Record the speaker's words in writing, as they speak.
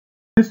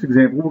In this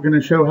example, we're going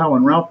to show how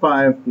EnRoute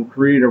 5 will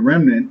create a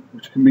remnant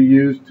which can be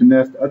used to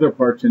nest other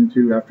parts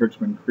into after it's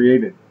been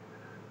created.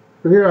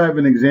 So here I have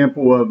an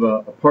example of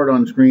a part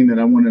on screen that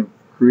I want to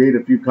create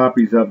a few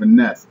copies of and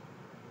nest.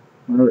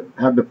 I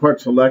have the part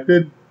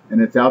selected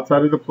and it's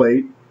outside of the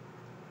plate.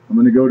 I'm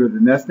going to go to the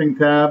nesting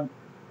tab.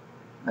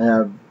 I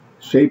have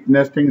shape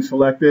nesting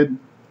selected.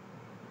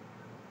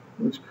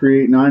 Let's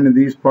create 9 of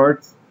these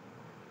parts.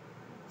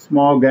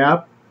 Small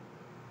gap.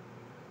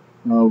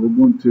 We're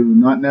going to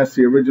not nest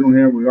the original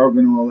here. We are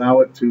going to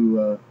allow it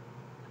to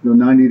go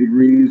 90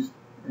 degrees,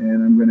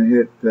 and I'm going to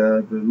hit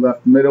the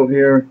left middle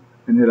here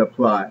and hit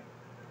apply.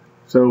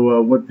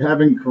 So with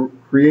having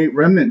create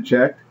remnant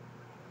checked,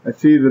 I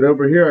see that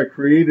over here I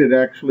created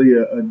actually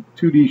a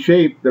 2D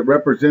shape that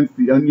represents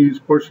the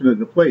unused portion of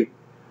the plate.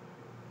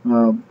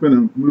 I'm going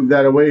to move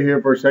that away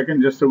here for a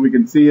second just so we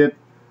can see it,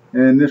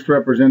 and this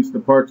represents the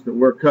parts that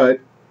were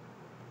cut.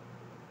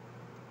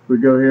 If we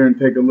go here and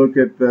take a look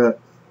at the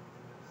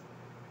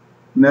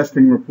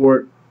nesting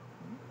report,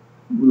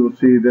 we will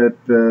see that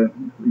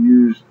we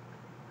used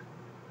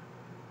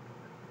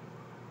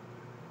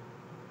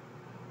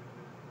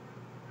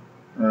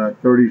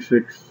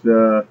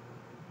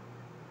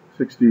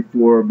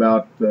 $36.64,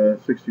 about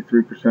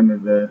 63%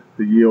 of the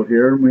yield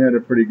here, and we had a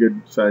pretty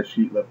good size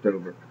sheet left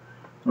over.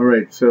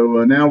 Alright,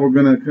 so now we're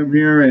going to come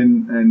here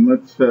and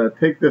let's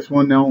take this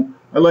one. Now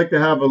I like to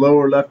have a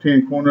lower left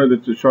hand corner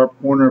that's a sharp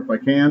corner if I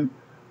can,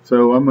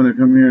 so I'm going to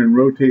come here and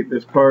rotate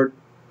this part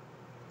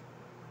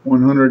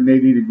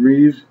 180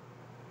 degrees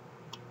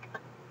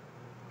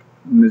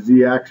in the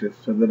Z-axis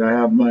so that I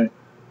have my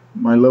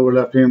lower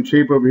left hand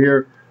shape over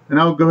here, and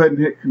I'll go ahead and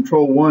hit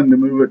Control 1 to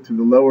move it to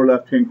the lower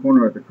left hand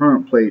corner at the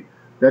current plate.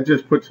 That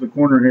just puts the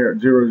corner here at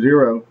 0,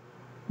 0.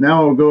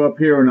 Now I'll go up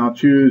here and I'll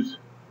choose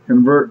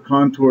Convert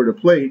Contour to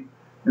Plate,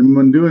 and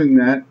when doing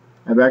that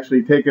I've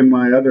actually taken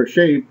my other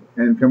shape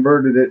and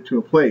converted it to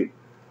a plate.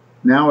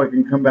 Now I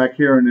can come back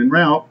here and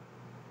EnRoute.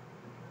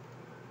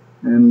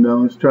 And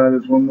let's try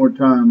this one more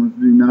time. Let's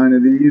do 9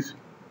 of these.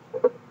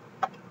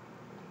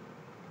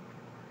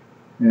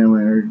 And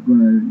we're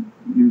going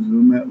to use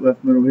the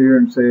left middle here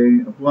and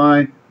say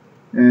apply.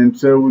 And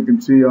so we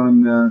can see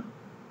on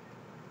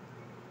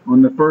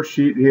the first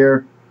sheet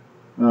here,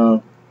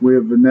 we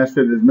have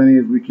nested as many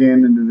as we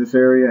can into this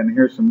area. And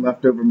here's some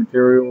leftover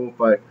material if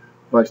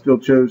I still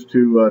chose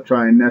to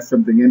try and nest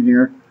something in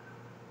here.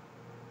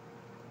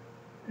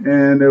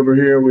 And over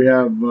here we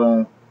have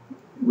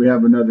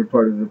another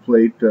part of the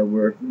plate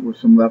where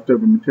some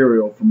leftover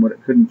material from what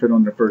it couldn't fit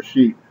on the first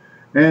sheet.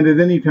 And at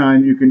any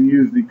time you can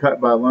use the cut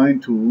by line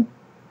tool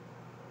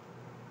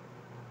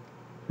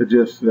to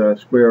just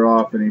square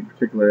off any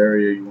particular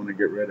area you want to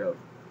get rid of.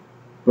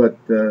 But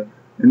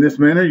in this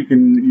manner you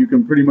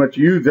can pretty much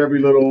use every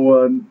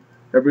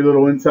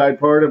little inside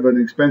part of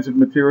an expensive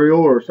material,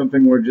 or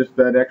something where just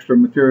that extra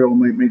material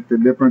might make the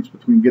difference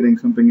between getting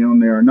something on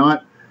there or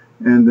not.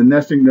 And the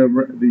nesting,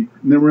 the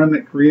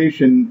remnant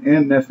creation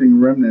and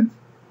nesting remnants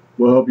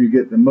will help you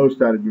get the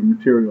most out of your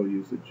material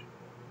usage.